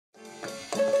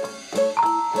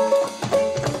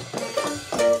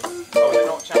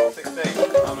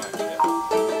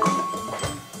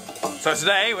So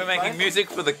today we're making music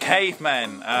for the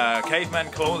Cavemen. Cavemen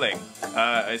Calling.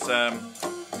 It's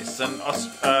from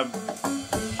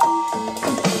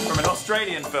an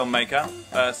Australian filmmaker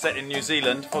set in New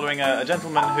Zealand, following a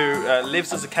gentleman who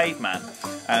lives as a caveman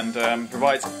and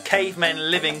provides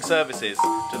cavemen living services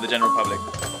to the general public.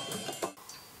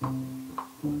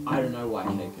 I don't know why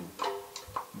cavemen.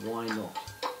 Why not?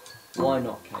 Why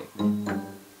not cavemen?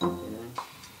 You know?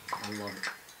 I love it.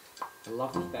 I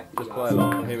love the fact that Just play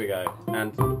along. Here we go.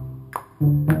 And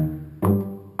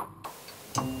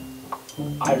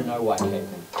I don't know why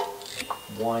cavemen.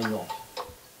 Why not?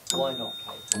 Why not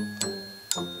cavemen?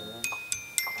 You know?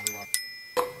 I love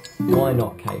it. Why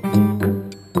not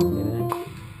cavemen? You know?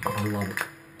 I love it.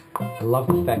 I love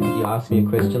the fact that you ask me a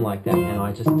question like that and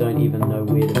I just don't even know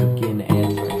where to begin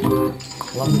answering. I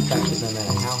love the fact that no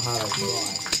matter how hard I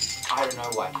try, I don't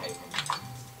know why cavemen.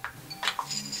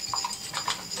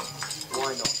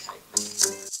 Why not cavemen?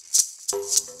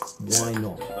 Why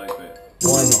not?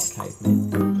 Why not cavemen?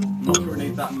 I'm not sure I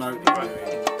need that note.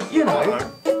 You know,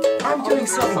 I'm doing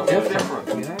something different,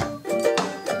 you know?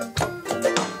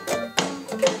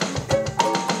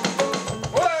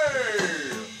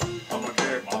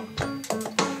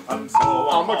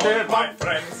 I'm a caveman, my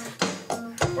friends.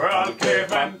 We're all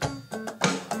cavemen,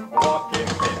 walking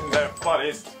in the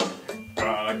forest.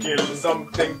 Gonna kill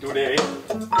something today.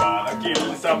 Gonna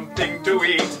kill something to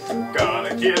eat.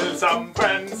 Gonna kill some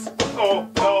friends. Oh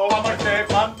no, I'm a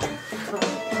caveman.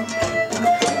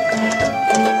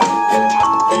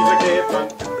 He's a caveman.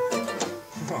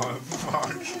 Oh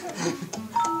fuck.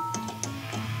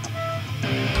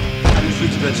 Have you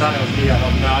switched the channel here?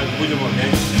 No, we don't want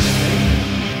games.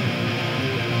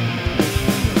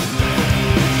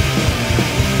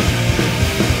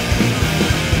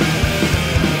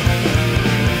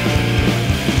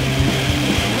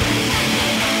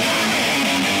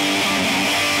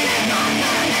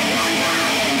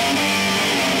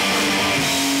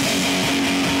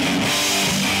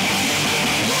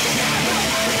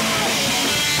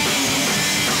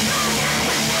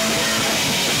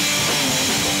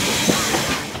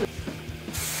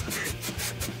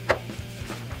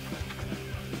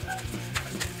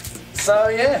 So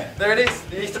yeah, there it is,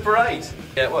 the Easter Parade.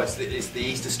 Yeah, well, it's the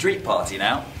Easter Street Party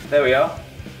now. There we are,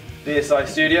 BSI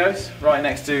Studios, right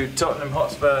next to Tottenham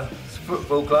Hotspur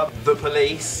Football Club, the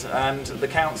police, and the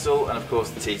council, and of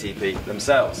course the TTP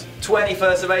themselves.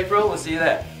 21st of April, we'll see you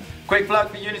there. Quick plug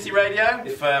for Unity Radio.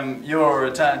 If you're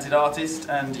a talented artist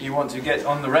and you want to get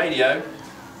on the radio,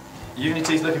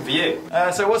 Unity's looking for you.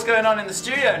 So what's going on in the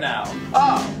studio now?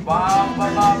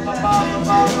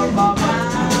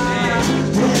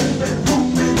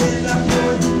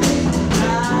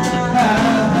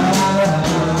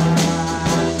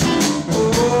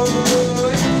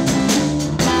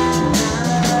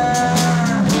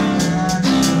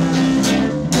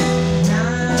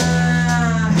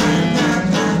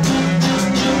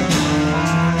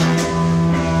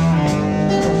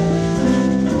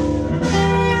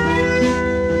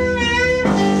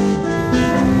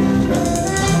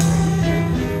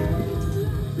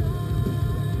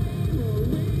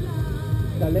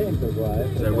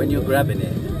 so when you're grabbing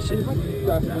it and shit,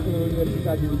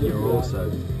 you're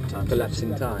also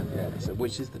collapsing time. Yeah. So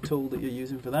which is the tool that you're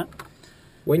using for that?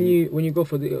 When you go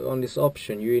for on this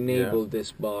option, you enable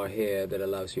this bar here that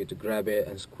allows you to grab it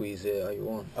and squeeze it how you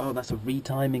want. Oh, that's a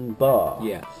retiming bar.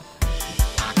 Yeah.